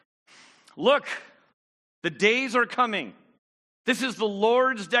Look, the days are coming. This is the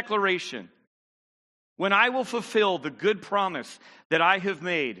Lord's declaration. When I will fulfill the good promise that I have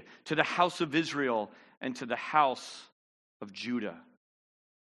made to the house of Israel and to the house of Judah.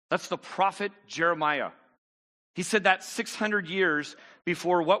 That's the prophet Jeremiah. He said that 600 years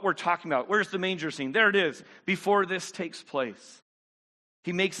before what we're talking about. Where's the manger scene? There it is. Before this takes place.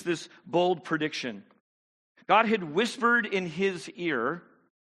 He makes this bold prediction. God had whispered in his ear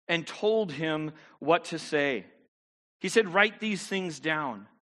and told him what to say. He said, write these things down.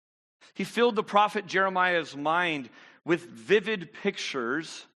 He filled the prophet Jeremiah's mind with vivid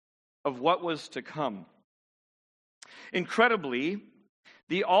pictures of what was to come. Incredibly,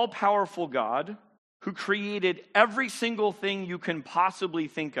 the all-powerful God, who created every single thing you can possibly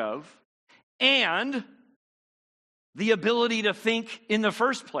think of, and the ability to think in the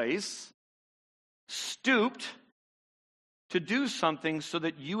first place, stooped to do something so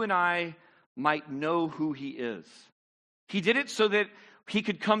that you and I might know who he is. He did it so that he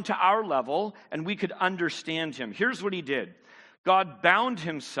could come to our level and we could understand him. Here's what he did. God bound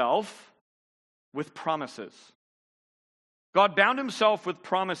himself with promises. God bound himself with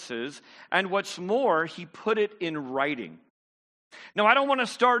promises, and what's more, he put it in writing. Now, I don't want to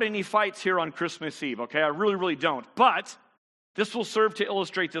start any fights here on Christmas Eve, okay? I really, really don't. But this will serve to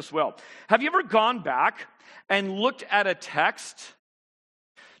illustrate this well. Have you ever gone back and looked at a text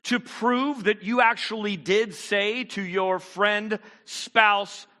to prove that you actually did say to your friend,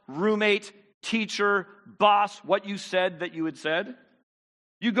 spouse, roommate, teacher, boss, what you said that you had said?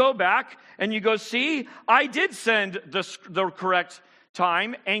 You go back and you go, see, I did send the correct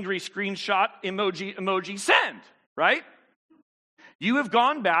time, angry screenshot, emoji, send, right? You have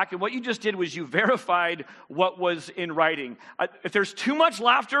gone back, and what you just did was you verified what was in writing. If there's too much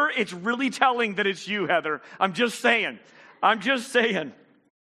laughter, it's really telling that it's you, Heather. I'm just saying.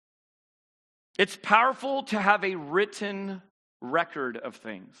 It's powerful to have a written record of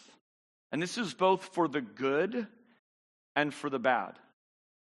things. And this is both for the good and for the bad.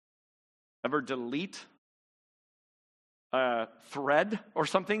 Ever delete a thread or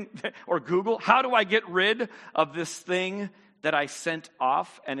something, or Google? How do I get rid of this thing that I sent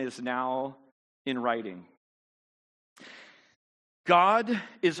off and is now in writing? God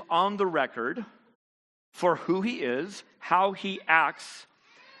is on the record for who he is, how he acts,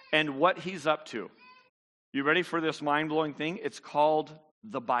 and what he's up to. You ready for this mind-blowing thing? It's called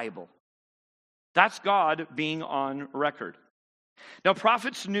the Bible. That's God being on record. Now,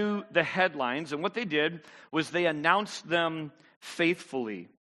 prophets knew the headlines, and what they did was they announced them faithfully.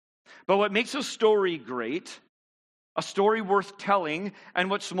 But what makes a story great, a story worth telling,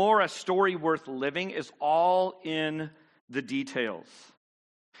 and what's more, a story worth living, is all in the details.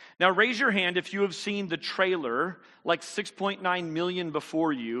 Now, raise your hand if you have seen the trailer, like 6.9 million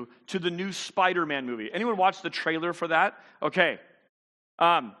before you, to the new Spider-Man movie. Anyone watch the trailer for that? Okay.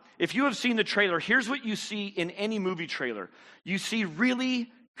 If you have seen the trailer, here's what you see in any movie trailer. You see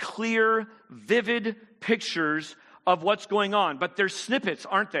really clear, vivid pictures of what's going on, but they're snippets,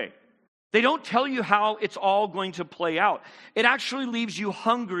 aren't they? They don't tell you how it's all going to play out. It actually leaves you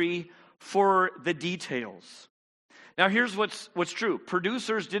hungry for the details. Now, here's what's true.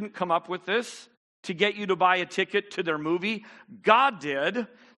 Producers didn't come up with this to get you to buy a ticket to their movie. God did.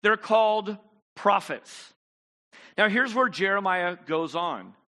 They're called prophets. Now, here's where Jeremiah goes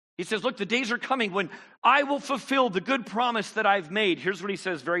on. He says, look, the days are coming when I will fulfill the good promise that I've made. Here's what he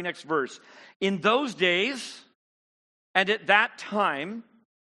says, very next verse. In those days and at that time,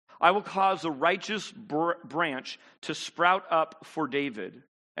 I will cause a righteous branch to sprout up for David,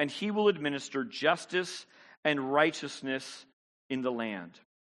 and he will administer justice and righteousness in the land.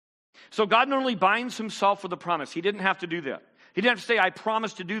 So God not only binds himself with a promise, he didn't have to do that. He didn't have to say, I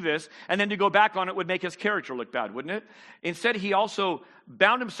promise to do this, and then to go back on it would make his character look bad, wouldn't it? Instead, he also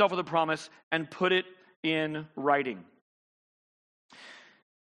bound himself with a promise and put it in writing.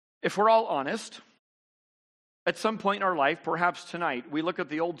 If we're all honest, at some point in our life, perhaps tonight, we look at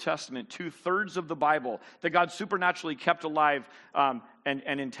the Old Testament, 2/3 of the Bible that God supernaturally kept alive and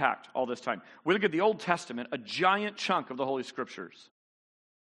intact all this time. We look at the Old Testament, a giant chunk of the Holy Scriptures.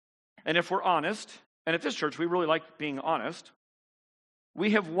 And if we're honest, and at this church we really like being honest,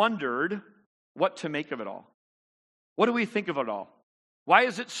 we have wondered what to make of it all. What do we think of it all? Why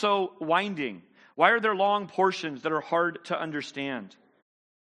is it so winding? Why are there long portions that are hard to understand?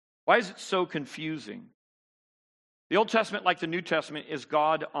 Why is it so confusing? The Old Testament, like the New Testament, is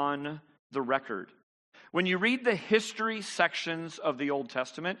God on the record. When you read the history sections of the Old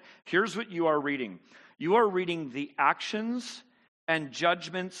Testament, here's what you are reading. You are reading the actions and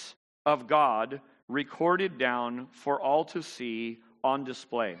judgments of God recorded down for all to see on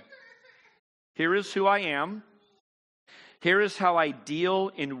display. Here is who I am. Here is how I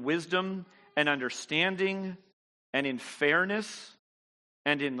deal in wisdom and understanding and in fairness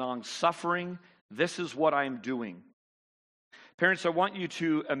and in long-suffering. This is what I'm doing. Parents, I want you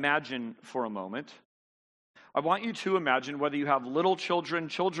to imagine for a moment. I want you to imagine whether you have little children,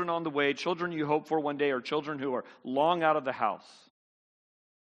 children on the way, children you hope for one day, or children who are long out of the house.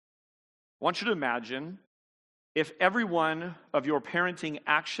 I want you to imagine if every one of your parenting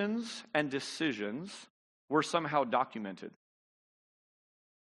actions and decisions were somehow documented.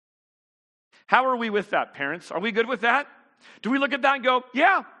 How are we with that, parents? Are we good with that? Do we look at that and go,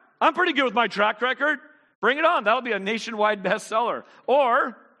 yeah, I'm pretty good with my track record. Bring it on. That'll be a nationwide bestseller.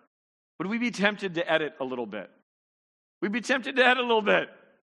 Or would we be tempted to edit a little bit? We'd be tempted to edit a little bit.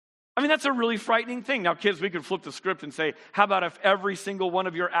 I mean, that's a really frightening thing. Now, kids, we could flip the script and say, how about if every single one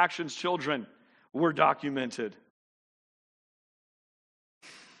of your actions, children, were documented?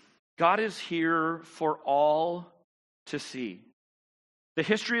 God is here for all to see. The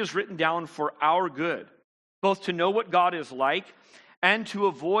history is written down for our good, both to know what God is like and to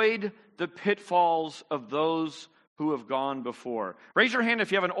avoid the pitfalls of those who have gone before. Raise your hand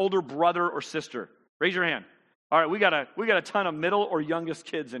if you have an older brother or sister. Raise your hand. All right, we got a ton of middle or youngest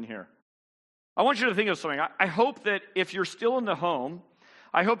kids in here. I want you to think of something. I hope that if you're still in the home,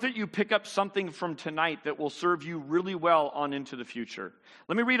 I hope that you pick up something from tonight that will serve you really well on into the future.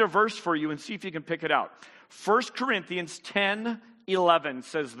 Let me read a verse for you and see if you can pick it out. 1 Corinthians 10:11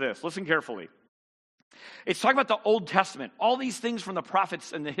 says this. Listen carefully. It's talking about the Old Testament, all these things from the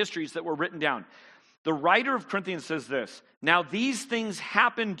prophets and the histories that were written down. The writer of Corinthians says this, now these things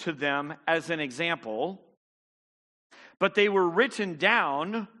happened to them as an example, but they were written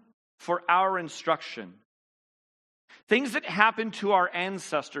down for our instruction. Things that happened to our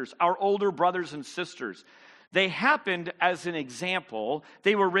ancestors, our older brothers and sisters, they happened as an example.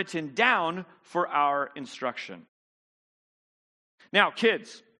 They were written down for our instruction. Now,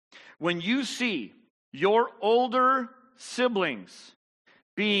 kids, when you see your older siblings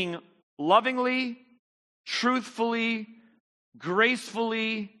being lovingly, truthfully,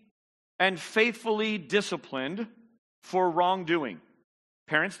 gracefully, and faithfully disciplined for wrongdoing.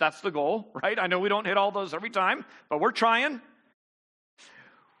 Parents, that's the goal, right? I know we don't hit all those every time, but we're trying.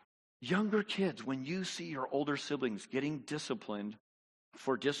 Younger kids, when you see your older siblings getting disciplined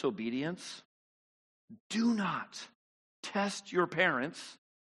for disobedience, do not test your parents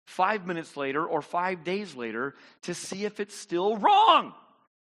 5 minutes later or 5 days later to see if it's still wrong.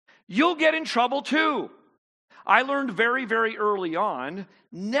 You'll get in trouble too. I learned very, very early on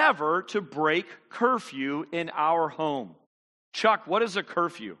never to break curfew in our home. Chuck, what is a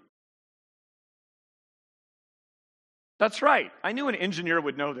curfew? That's right. I knew an engineer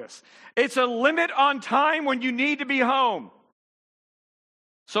would know this. It's a limit on time when you need to be home.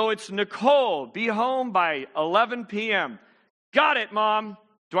 So it's Nicole, be home by 11 p.m. Got it, Mom.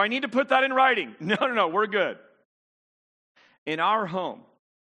 Do I need to put that in writing? No, we're good. In our home,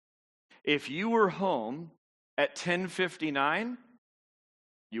 if you were home at 10:59,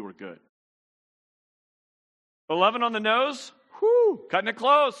 you were good. 11 on the nose, cutting it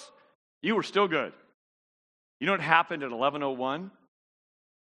close, you were still good. You know what happened at 11:01?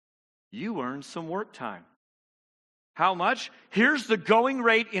 You earned some work time. How much? Here's the going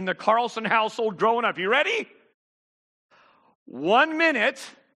rate in the Carlson household growing up. You ready? 1 minute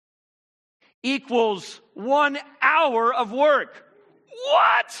equals 1 hour of work.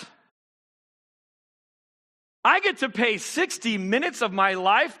 What? I get to pay 60 minutes of my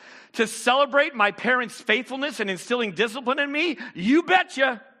life to celebrate my parents' faithfulness and instilling discipline in me? You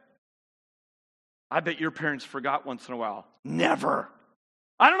betcha. I bet your parents forgot once in a while. Never.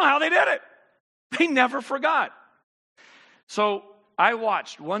 I don't know how they did it. They never forgot. So I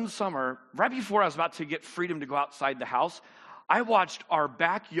watched one summer, right before I was about to get freedom to go outside the house, I watched our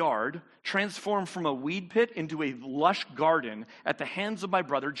backyard transform from a weed pit into a lush garden at the hands of my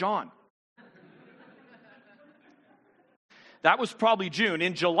brother John. That was probably June.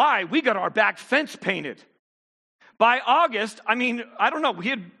 In July, we got our back fence painted. By August, I don't know, we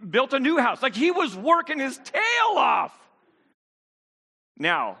had built a new house. Like, he was working his tail off.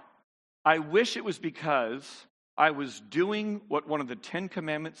 Now, I wish it was because I was doing what one of the 10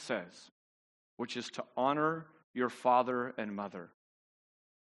 Commandments says, which is to honor your father and mother.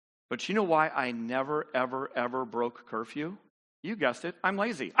 But you know why I never, ever, ever broke curfew? You guessed it, I'm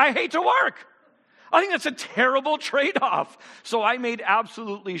lazy. I hate to work. I think that's a terrible trade-off. So I made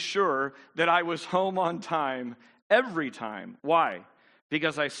absolutely sure that I was home on time every time. Why?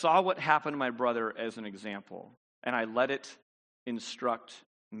 Because I saw what happened to my brother as an example, and I let it instruct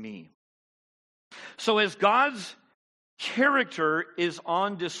me. So as God's Character is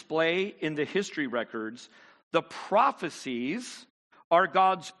on display in the history records. The prophecies are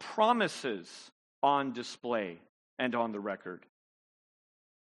God's promises on display and on the record.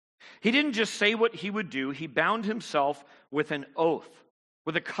 He didn't just say what he would do, he bound himself with an oath,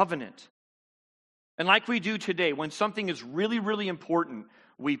 with a covenant. And like we do today, when something is really, really important,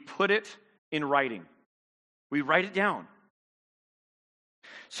 we put it in writing. We write it down.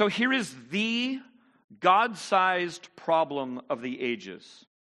 So here is the God-sized problem of the ages.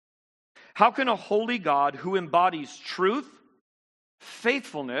 How can a holy God who embodies truth,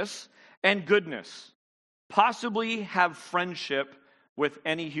 faithfulness, and goodness possibly have friendship with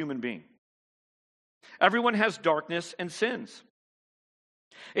any human being? Everyone has darkness and sins.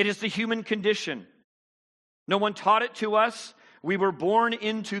 It is the human condition. No one taught it to us. We were born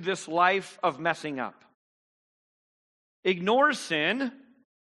into this life of messing up. Ignore sin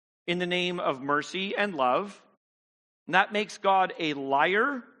in the name of mercy and love, and that makes God a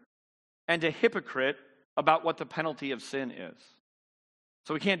liar and a hypocrite about what the penalty of sin is.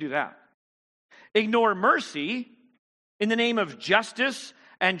 So we can't do that. Ignore mercy in the name of justice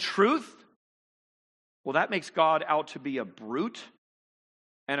and truth. Well, that makes God out to be a brute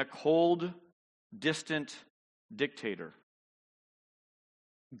and a cold, distant dictator.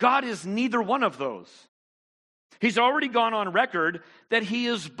 God is neither one of those. He's already gone on record that he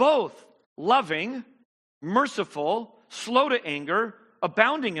is both loving, merciful, slow to anger,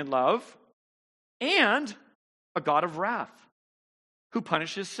 abounding in love, and a God of wrath who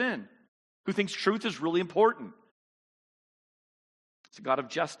punishes sin, who thinks truth is really important. It's a God of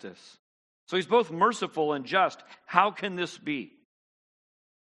justice. So he's both merciful and just. How can this be?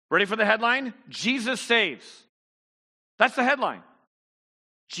 Ready for the headline? Jesus saves. That's the headline.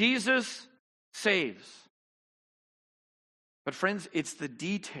 Jesus saves. But friends, it's the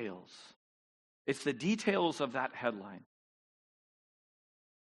details. It's the details of that headline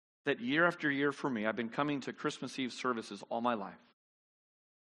that year after year for me, I've been coming to Christmas Eve services all my life.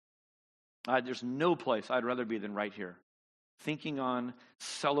 There's no place I'd rather be than right here, thinking on,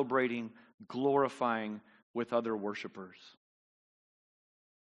 celebrating, glorifying with other worshipers.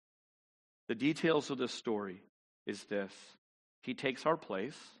 The details of this story is this. He takes our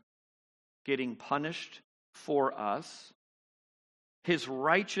place, getting punished for us. His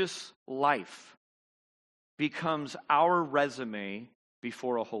righteous life becomes our resume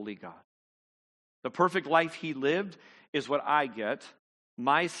before a holy God. The perfect life he lived is what I get.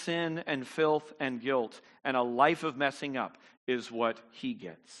 My sin and filth and guilt and a life of messing up is what he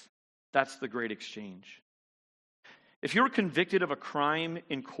gets. That's the great exchange. If you're convicted of a crime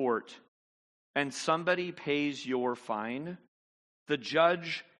in court and somebody pays your fine, the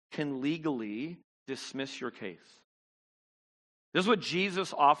judge can legally dismiss your case. This is what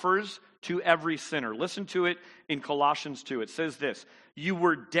Jesus offers to every sinner. Listen to it in Colossians 2. It says this, "You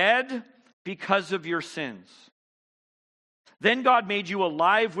were dead because of your sins. Then God made you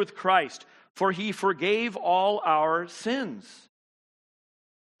alive with Christ, for he forgave all our sins.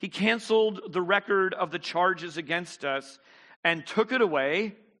 He canceled the record of the charges against us and took it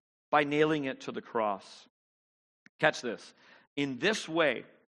away by nailing it to the cross." Catch this. In this way,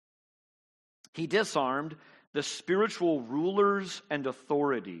 he disarmed the spiritual rulers and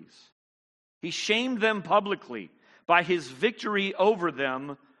authorities. He shamed them publicly by his victory over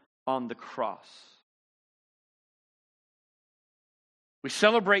them on the cross. We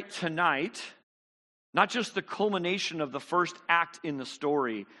celebrate tonight not just the culmination of the first act in the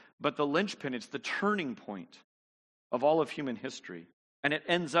story, but the linchpin. It's the turning point of all of human history. And it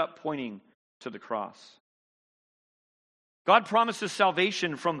ends up pointing to the cross. God promises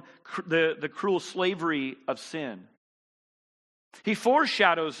salvation from the cruel slavery of sin. He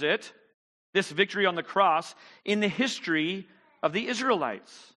foreshadows it, this victory on the cross, in the history of the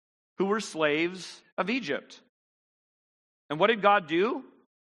Israelites, who were slaves of Egypt. And what did God do?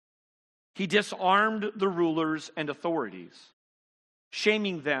 He disarmed the rulers and authorities,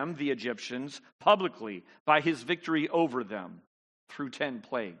 shaming them, the Egyptians, publicly by his victory over them through 10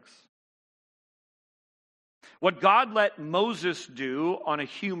 plagues. What God let Moses do on a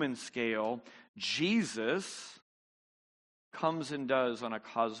human scale, Jesus comes and does on a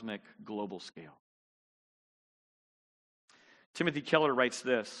cosmic, global scale. Timothy Keller writes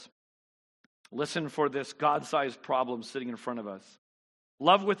this. Listen for this God-sized problem sitting in front of us.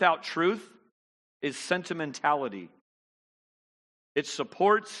 Love without truth is sentimentality. It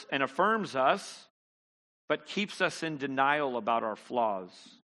supports and affirms us, but keeps us in denial about our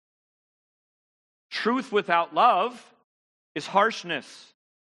flaws. Truth without love is harshness.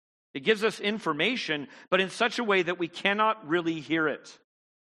 It gives us information, but in such a way that we cannot really hear it.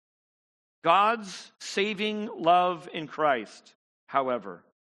 God's saving love in Christ, however,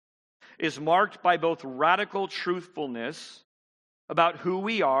 is marked by both radical truthfulness about who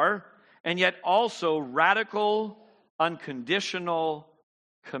we are, and yet also radical, unconditional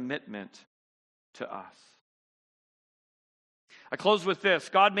commitment to us. I close with this.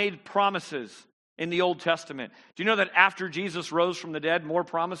 God made promises in the Old Testament. Do you know that after Jesus rose from the dead, more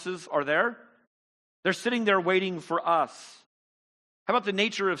promises are there? They're sitting there waiting for us. How about the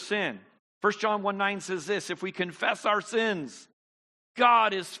nature of sin? 1 John 1:9 says this, if we confess our sins,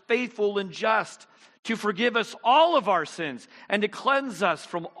 God is faithful and just to forgive us all of our sins and to cleanse us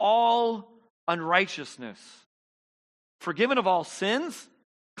from all unrighteousness. Forgiven of all sins?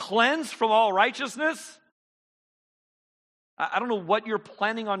 Cleansed from all righteousness? I don't know what you're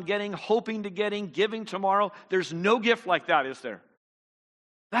planning on getting, hoping to getting, giving tomorrow. There's no gift like that, is there?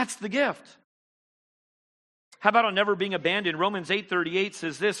 That's the gift. How about on never being abandoned? Romans 8:38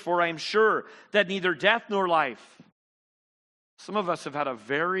 says this, for I am sure that neither death nor life. Some of us have had a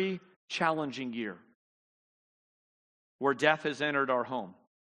very challenging year where death has entered our home.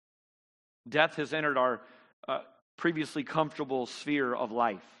 Death has entered our previously comfortable sphere of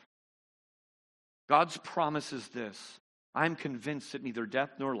life. God's promise is this. I'm convinced that neither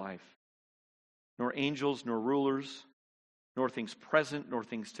death nor life, nor angels, nor rulers, nor things present, nor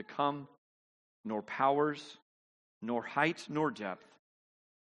things to come, nor powers, nor height, nor depth,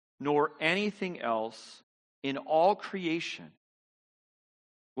 nor anything else in all creation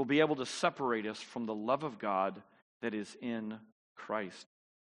will be able to separate us from the love of God that is in Christ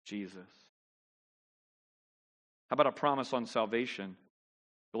Jesus. How about a promise on salvation?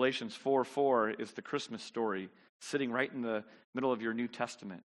 Galatians 4:4 is the Christmas story sitting right in the middle of your New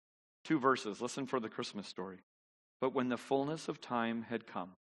Testament. 2 verses. Listen for the Christmas story. But when the fullness of time had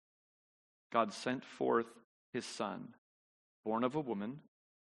come, God sent forth his Son, born of a woman,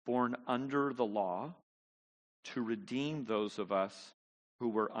 born under the law, to redeem those of us who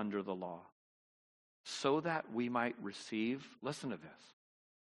were under the law, so that we might receive, listen to this,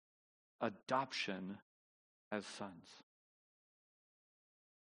 adoption as sons.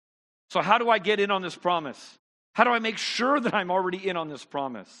 So how do I get in on this promise? How do I make sure that I'm already in on this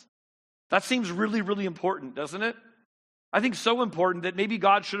promise? That seems really, really important, doesn't it? I think so important that maybe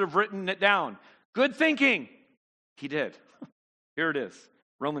God should have written it down. Good thinking. He did. Here it is.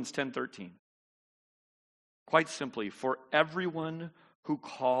 Romans 10:13. Quite simply, for everyone who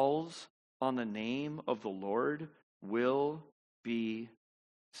calls on the name of the Lord will be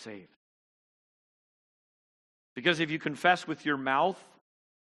saved. Because if you confess with your mouth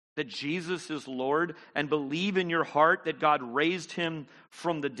that Jesus is Lord and believe in your heart that God raised him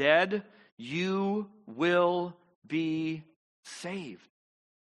from the dead, you will be saved.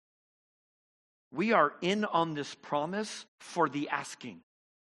 We are in on this promise for the asking.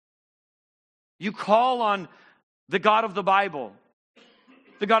 You call on the God of the Bible,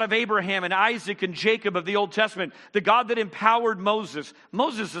 the God of Abraham and Isaac and Jacob of the Old Testament, the God that empowered Moses.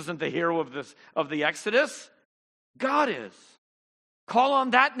 Moses isn't the hero of the Exodus. God is. Call on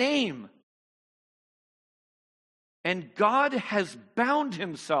that name. And God has bound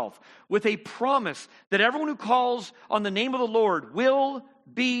himself with a promise that everyone who calls on the name of the Lord will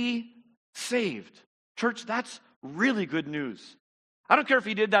be saved. Church, that's really good news. I don't care if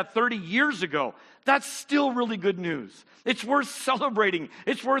he did that 30 years ago. That's still really good news. It's worth celebrating.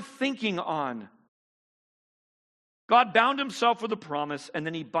 It's worth thinking on. God bound himself with a promise, and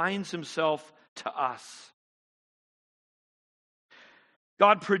then he binds himself to us.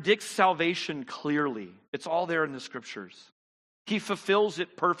 God predicts salvation clearly. It's all there in the scriptures. He fulfills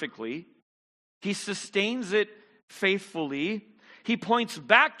it perfectly. He sustains it faithfully. He points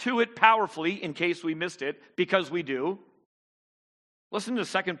back to it powerfully in case we missed it, because we do. Listen to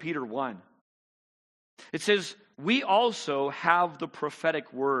 2 Peter 1. It says, we also have the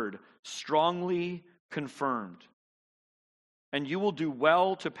prophetic word strongly confirmed, and you will do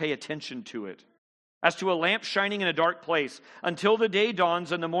well to pay attention to it, as to a lamp shining in a dark place, until the day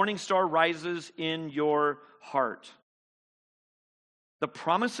dawns and the morning star rises in your heart. The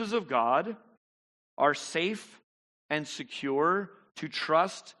promises of God are safe and secure to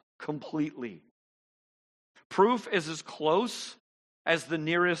trust completely. Proof is as close as the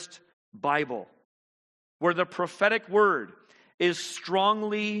nearest Bible, where the prophetic word is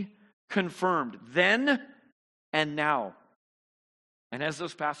strongly confirmed then and now. And as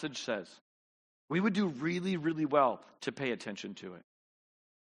this passage says, we would do really, really well to pay attention to it.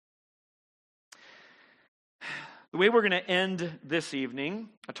 The way we're going to end this evening,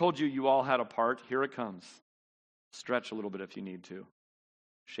 I told you you all had a part. Here it comes. Stretch a little bit if you need to.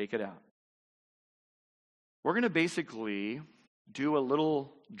 Shake it out. We're going to basically do a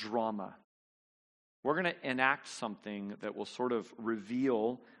little drama we're going to enact something that will sort of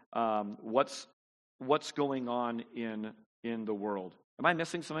reveal what's going on in the world. Am I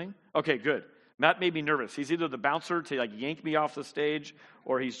missing something? Okay, good. Matt made me nervous. He's either the bouncer to like yank me off the stage,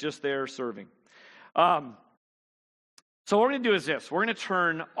 or he's just there serving. So what we're going to do is this. We're going to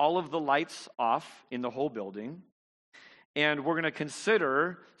turn all of the lights off in the whole building, and we're going to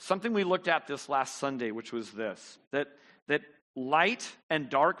consider something we looked at this last Sunday, which was this, that light and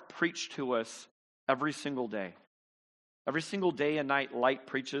dark preach to us every single day. Every single day and night, light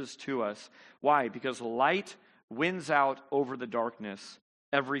preaches to us. Why? Because light wins out over the darkness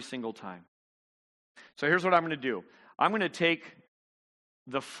every single time. So here's what I'm going to do. I'm going to take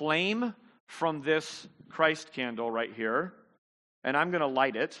the flame from this Christ candle right here, and I'm going to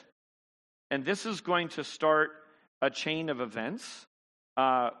light it. And this is going to start a chain of events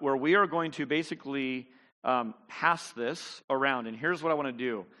where we are going to basically pass this around. And here's what I want to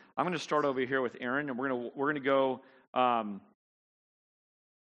do. I'm going to start over here with Aaron, and we're going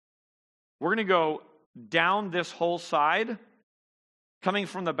to go down this whole side, coming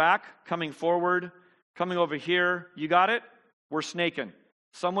from the back, coming forward, coming over here. You got it? We're snaking.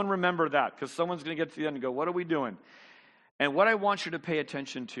 Someone remember that, because someone's going to get to the end and go, what are we doing? And what I want you to pay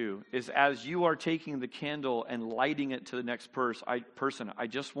attention to is as you are taking the candle and lighting it to the next person, I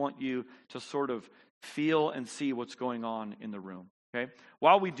just want you to sort of feel and see what's going on in the room. Okay?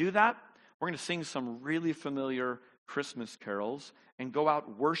 While we do that, we're going to sing some really familiar Christmas carols and go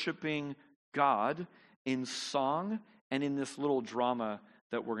out worshiping God in song and in this little drama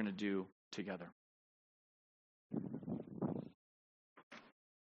that we're going to do together.